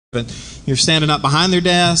You're standing up behind their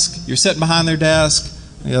desk, you're sitting behind their desk,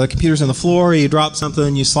 you know, the computer's on the floor, you drop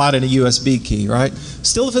something, you slide in a USB key, right?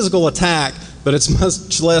 Still a physical attack, but it's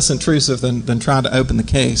much less intrusive than trying to open the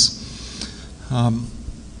case.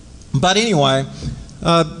 But anyway,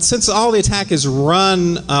 since all the attack is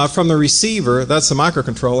run from the receiver, that's the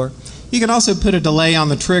microcontroller, you can also put a delay on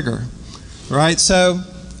the trigger, right? So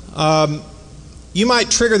you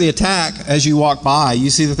might trigger the attack as you walk by. You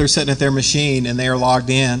see that they're sitting at their machine and they are logged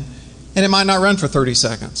in, and it might not run for 30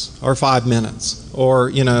 seconds or 5 minutes or,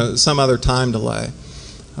 you know, some other time delay.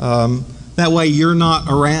 That way you're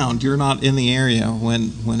not around, you're not in the area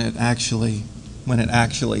when it actually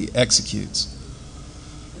executes.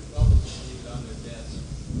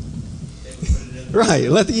 Right,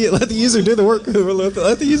 let the user do the work.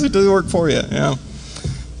 Let the user do the work for you.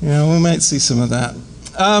 Yeah, we might see some of that.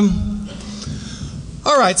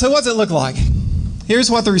 All right, so what's it look like? Here's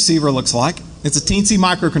what the receiver looks like. It's a teensy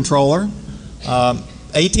microcontroller,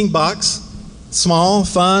 $18, small,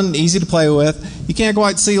 fun, easy to play with. You can't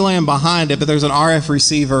quite see laying behind it, but there's an RF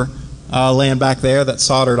receiver laying back there that's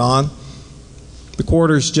soldered on. The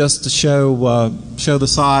quarters just to show the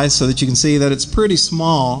size so that you can see that it's pretty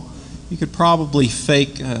small. You could probably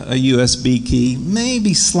fake a USB key,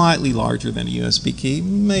 maybe slightly larger than a USB key,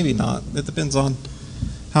 maybe not. It depends on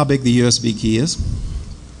how big the USB key is.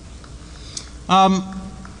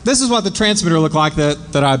 This is what the transmitter looked like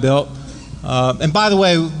that I built. And by the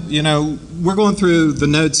way, you know, we're going through the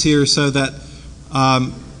notes here so that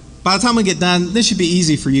by the time we get done, this should be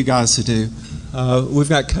easy for you guys to do. We've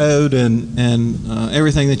got code and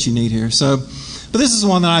everything that you need here. So, but this is the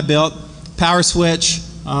one that I built. Power switch,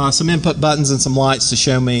 some input buttons, and some lights to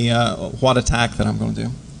show me what attack that I'm going to do.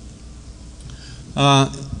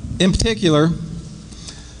 In particular,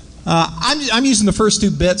 I'm using the first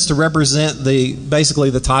 2 bits to represent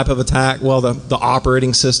basically the type of attack, well, the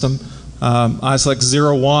operating system. I select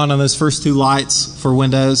 0, 1 on those first 2 lights for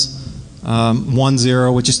Windows, 1,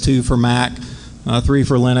 0, which is 2 for Mac, 3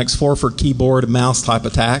 for Linux, 4 for keyboard and mouse type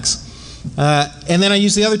attacks. And then I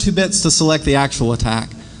use the other 2 bits to select the actual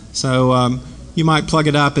attack. So you might plug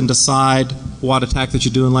it up and decide what attack that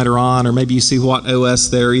you're doing later on, or maybe you see what OS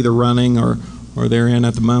they're either running or they're in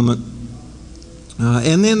at the moment.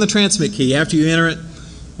 And then the transmit key. After you enter it,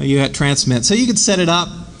 you hit transmit. So you could set it up,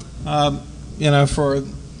 you know, for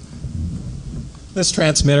this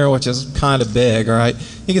transmitter, which is kind of big, all right?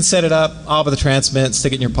 You can set it up, off of the transmit,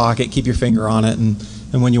 stick it in your pocket, keep your finger on it, and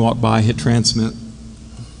when you walk by, hit transmit.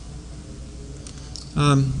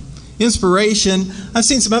 Inspiration. I've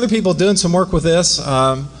seen some other people doing some work with this.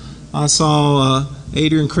 I saw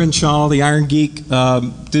Adrian Crenshaw, the Iron Geek,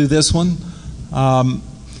 do this one.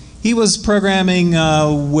 He was programming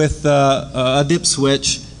with a dip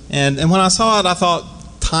switch, and when I saw it, I thought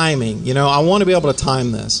timing. You know, I want to be able to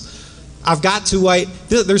time this. I've got to wait.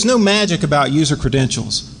 There's no magic about user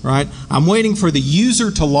credentials, right? I'm waiting for the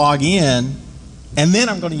user to log in, and then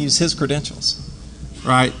I'm going to use his credentials,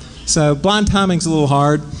 right? So blind timing's a little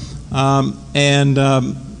hard, so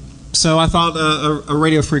I thought a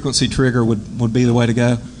radio frequency trigger would be the way to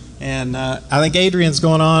go. And I think Adrian's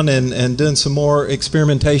going on and doing some more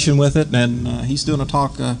experimentation with it, and he's doing a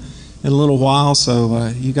talk in a little while,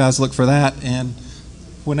 so you guys look for that. And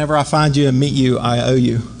whenever I find you and meet you, I owe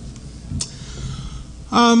you.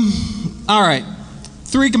 All right,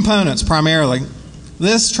 3 components primarily.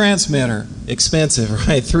 This transmitter, expensive,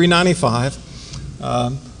 right? $395.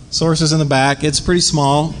 Sources in the back. It's pretty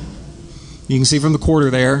small. You can see from the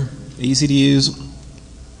quarter there. Easy to use.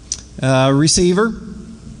 Receiver.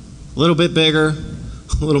 A little bit bigger,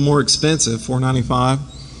 a little more expensive, $495.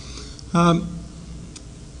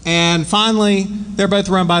 And finally, they're both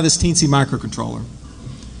run by this teensy microcontroller.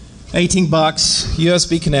 $18,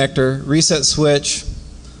 USB connector, reset switch,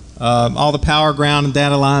 all the power, ground, and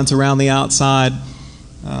data lines around the outside.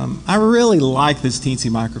 I really like this teensy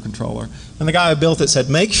microcontroller. And the guy who built it said,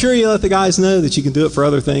 make sure you let the guys know that you can do it for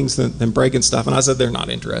other things than breaking stuff. And I said, they're not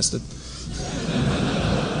interested.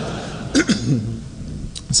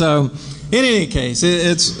 So, in any case,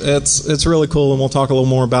 it's really cool, and we'll talk a little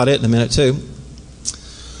more about it in a minute too.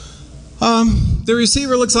 The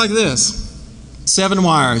receiver looks like this: 7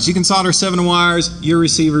 wires. You can solder 7 wires. Your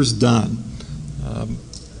receiver's done.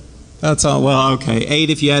 That's all. Well, okay, 8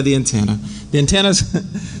 if you add the antenna. The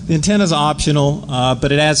antenna's optional,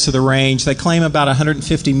 but it adds to the range. They claim about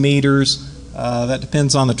 150 meters. That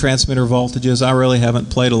depends on the transmitter voltages. I really haven't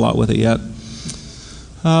played a lot with it yet.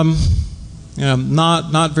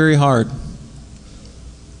 Not very hard.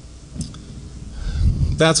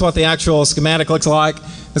 That's what the actual schematic looks like.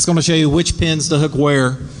 It's going to show you which pins to hook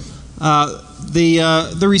where.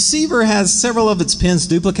 The receiver has several of its pins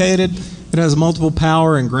duplicated. It has multiple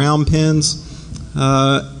power and ground pins.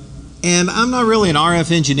 And I'm not really an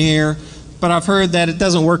RF engineer, but I've heard that it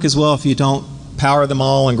doesn't work as well if you don't power them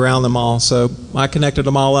all and ground them all. So I connected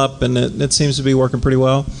them all up, and it seems to be working pretty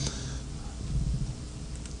well.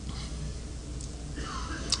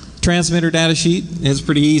 Transmitter data sheet is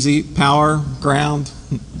pretty easy. Power, ground,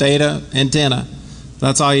 data, antenna.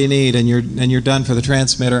 That's all you need, and you're done for the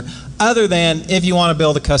transmitter. Other than if you want to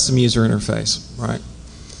build a custom user interface, right?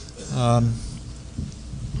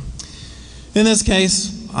 In this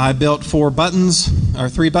case, I built 3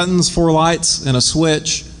 buttons, 4 lights, and a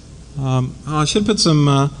switch. I should put some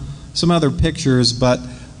other pictures, but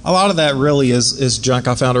a lot of that really is junk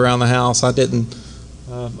I found around the house.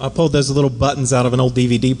 I pulled those little buttons out of an old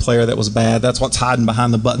DVD player that was bad. That's what's hiding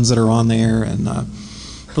behind the buttons that are on there. And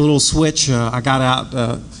the little switch I got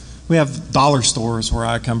out. We have dollar stores where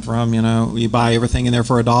I come from. You know, you buy everything in there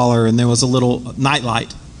for $1, and there was a little night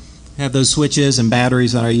light. I had those switches and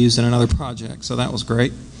batteries that I used in another project, so that was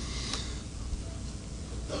great.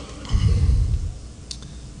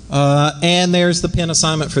 And there's the pin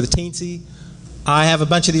assignment for the Teensy. I have a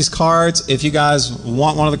bunch of these cards. If you guys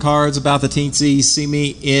want one of the cards about the Teensy, see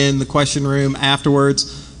me in the question room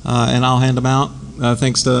afterwards, and I'll hand them out.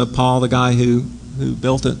 Thanks to Paul, the guy who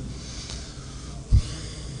built it.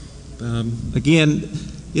 Again,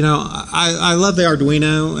 you know, I love the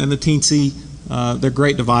Arduino and the Teensy. They're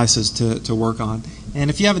great devices to work on. And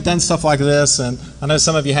if you haven't done stuff like this, and I know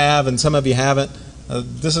some of you have and some of you haven't,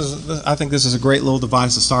 I think this is a great little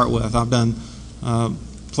device to start with. I've done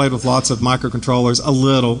played with lots of microcontrollers, a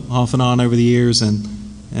little off and on over the years,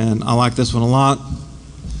 and I like this one a lot.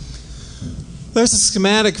 There's a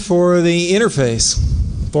schematic for the interface.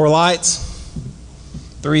 4 lights,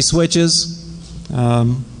 3 switches.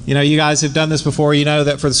 You know, you guys have done this before. You know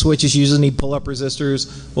that for the switches, you usually need pull-up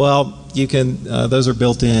resistors. Well, you can; those are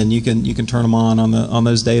built in. You can turn them on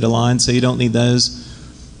those data lines, so you don't need those.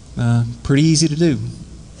 Pretty easy to do.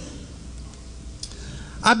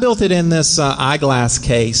 I built it in this eyeglass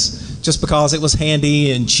case just because it was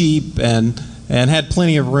handy and cheap and had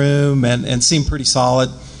plenty of room and seemed pretty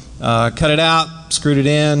solid. Cut it out, screwed it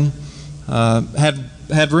in.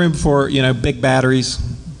 Had room for, you know, big batteries,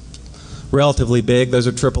 relatively big. Those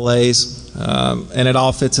are AAAs, and it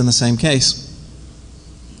all fits in the same case.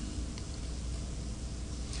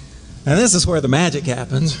 And this is where the magic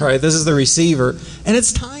happens, right? This is the receiver, and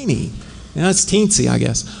it's tiny. You know, it's teensy, I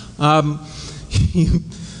guess. You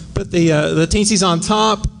put the teensy's on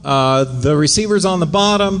top, the receiver's on the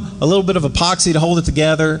bottom, a little bit of epoxy to hold it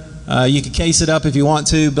together. You can case it up if you want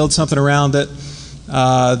to, build something around it.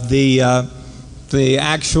 The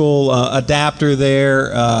actual adapter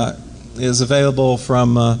there is available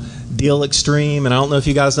from Deal Extreme, and I don't know if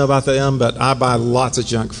you guys know about them, but I buy lots of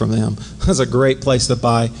junk from them. It's a great place to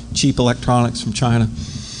buy cheap electronics from China.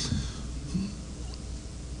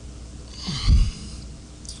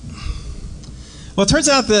 Well, it turns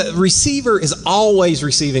out the receiver is always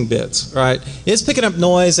receiving bits, right? It's picking up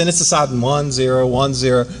noise and it's deciding 1, 0, 1,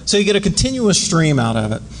 0. So you get a continuous stream out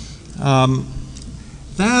of it.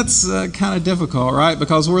 That's kind of difficult, right?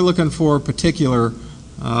 Because we're looking for particular,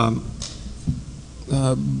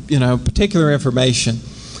 particular information.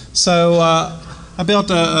 So I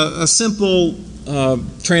built a simple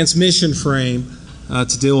transmission frame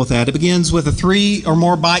to deal with that. It begins with a 3 or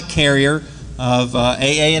more byte carrier of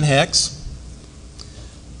AA and hex.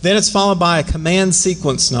 Then it's followed by a command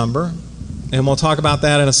sequence number, and we'll talk about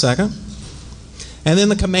that in a second. And then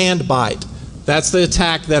the command byte. That's the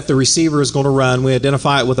attack that the receiver is going to run. We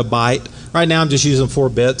identify it with a byte. Right now I'm just using 4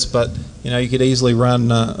 bits, but you know, you could easily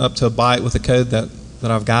run up to a byte with the code that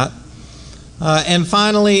I've got. And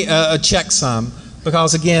finally, a checksum,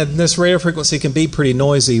 because again, this radio frequency can be pretty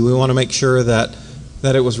noisy. We want to make sure that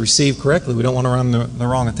it was received correctly. We don't want to run the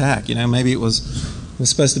wrong attack. You know, maybe it was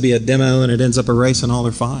supposed to be a demo and it ends up erasing all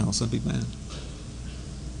their files. That'd be bad.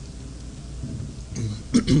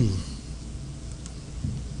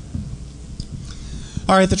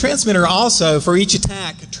 All right, the transmitter also, for each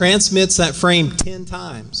attack, transmits that frame 10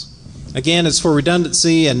 times. Again, it's for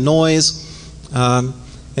redundancy and noise. And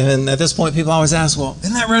at this point, people always ask, well,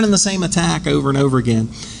 isn't that running the same attack over and over again?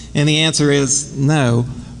 And the answer is no.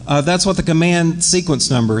 That's what the command sequence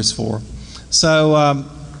number is for. So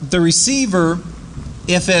the receiver,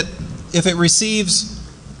 if it receives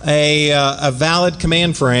a valid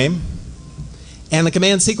command frame and the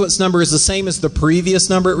command sequence number is the same as the previous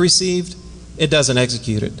number it received, it doesn't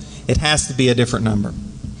execute it. It has to be a different number.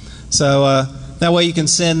 So that way you can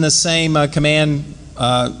send the same command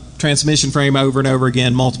transmission frame over and over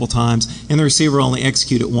again multiple times, and the receiver will only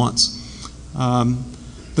execute it once.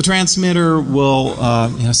 The transmitter will,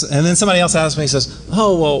 and then somebody else asks me, says,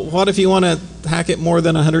 oh, well, what if you want to hack it more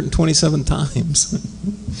than 127 times?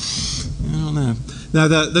 I don't know. Now,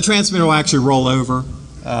 the transmitter will actually roll over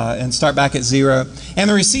and start back at 0. And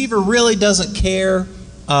the receiver really doesn't care.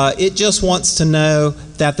 It just wants to know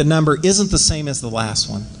that the number isn't the same as the last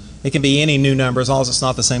one. It can be any new number as long as it's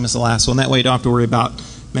not the same as the last one. That way you don't have to worry about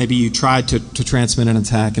maybe you tried to transmit an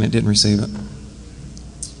attack and it didn't receive it.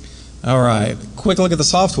 All right, quick look at the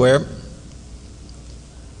software.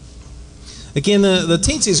 Again, the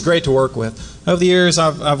Teensy is great to work with. Over the years,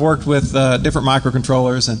 I've worked with different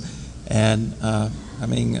microcontrollers, and I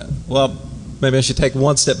mean, well, maybe I should take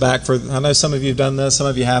one step back. I know some of you have done this, some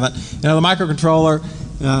of you haven't. You know, the microcontroller,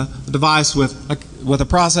 a device with a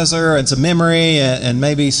processor and some memory and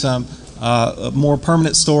maybe some more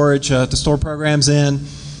permanent storage to store programs in.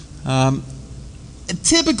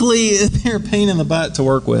 Typically, they're a pain in the butt to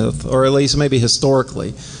work with, or at least maybe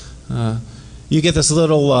historically. You get this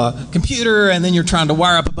little computer, and then you're trying to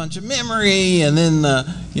wire up a bunch of memory, and then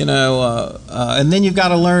and then you've got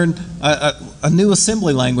to learn a new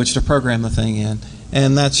assembly language to program the thing in,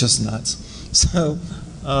 and that's just nuts. So,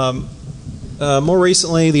 more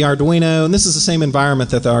recently, the Arduino, and this is the same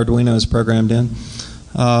environment that the Arduino is programmed in,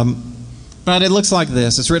 but it looks like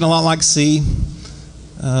this. It's written a lot like C.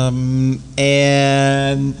 And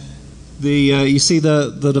you see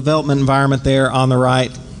the development environment there on the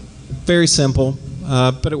right. Very simple,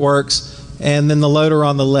 but it works. And then the loader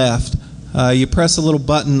on the left. You press a little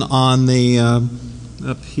button on the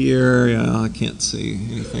up here. I can't see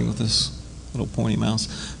anything with this little pointy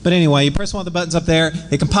mouse. But anyway, you press one of the buttons up there.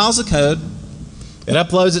 It compiles the code. It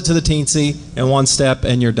uploads it to the Teensy in one step,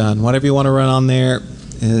 and you're done. Whatever you want to run on there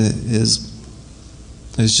is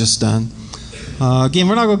just done. Again,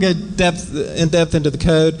 we're not going to get in depth into the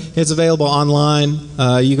code. It's available online.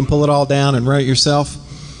 You can pull it all down and write it yourself.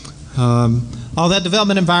 All that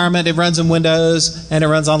development environment, it runs in Windows and it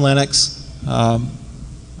runs on Linux.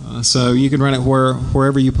 So you can run it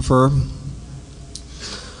wherever you prefer.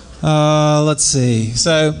 Let's see.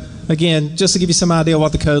 So again, just to give you some idea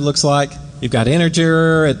what the code looks like, you've got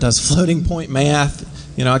integer. It does floating point math.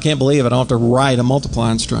 You know, I can't believe it. I don't have to write a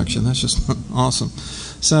multiply instruction. That's just awesome.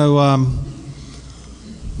 So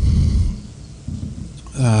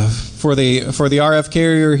for the RF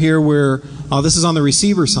carrier here, this is on the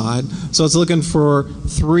receiver side, so it's looking for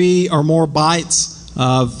 3 or more bytes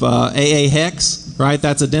of AA hex. Right,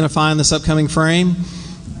 that's identifying this upcoming frame.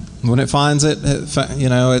 When it finds it,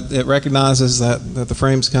 it recognizes that the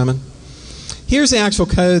frame's coming. Here's the actual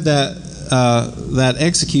code that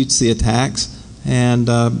executes the attacks, and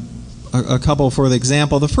a couple for the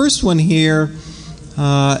example. The first one here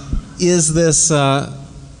is this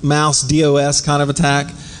mouse DOS kind of attack.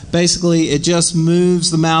 Basically, it just moves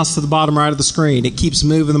the mouse to the bottom right of the screen. It keeps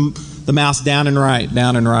moving the mouse down and right,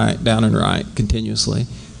 down and right, down and right continuously,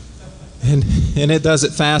 and it does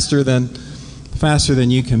it faster than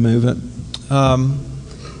you can move it. I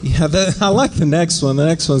like the next one. The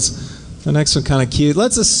next one kind of cute.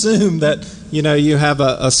 Let's assume that you have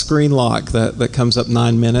a screen lock that comes up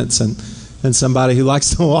 9 minutes, and somebody who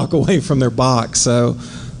likes to walk away from their box. So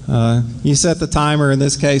you set the timer in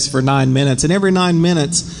this case for 9 minutes, and every 9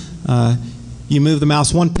 minutes you move the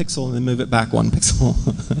mouse 1 pixel and then move it back 1 pixel.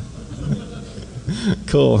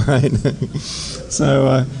 Cool, right? So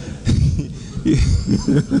I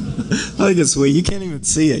think it's sweet. You can't even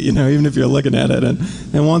see it, even if you're looking at it.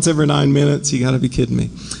 And once every 9 minutes, you got to be kidding me.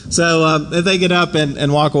 So if they get up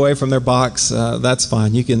and walk away from their box, that's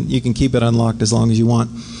fine. You can keep it unlocked as long as you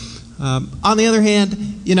want. On the other hand,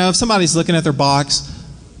 if somebody's looking at their box,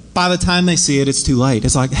 by the time they see it, it's too late.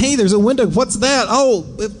 It's like, hey, there's a window. What's that? Oh,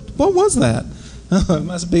 what was that? Oh, it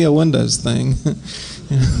must be a Windows thing.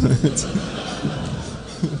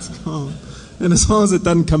 It's gone. And as long as it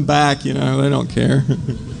doesn't come back, they don't care.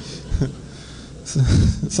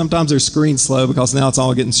 Sometimes their screen's slow because now it's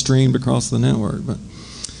all getting streamed across the network. But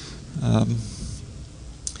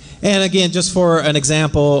and again, just for an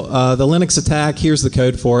example, the Linux attack, here's the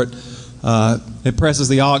code for it. It presses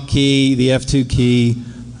the Alt key, the F2 key.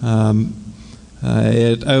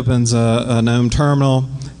 It opens a GNOME terminal,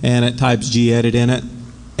 and it types gedit in it.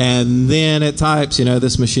 And then it types,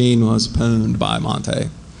 this machine was pwned by Monta.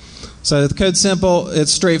 So the code's simple,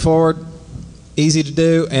 it's straightforward, easy to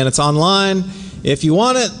do, and it's online. If you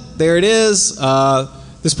want it, there it is.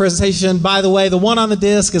 This presentation, by the way, the one on the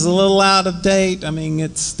disk is a little out of date. I mean,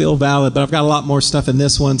 it's still valid, but I've got a lot more stuff in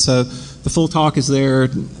this one, so the full talk is there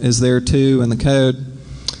too, and the code.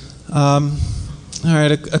 All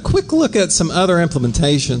right, a quick look at some other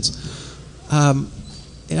implementations. I'm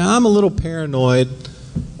a little paranoid,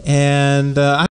 And I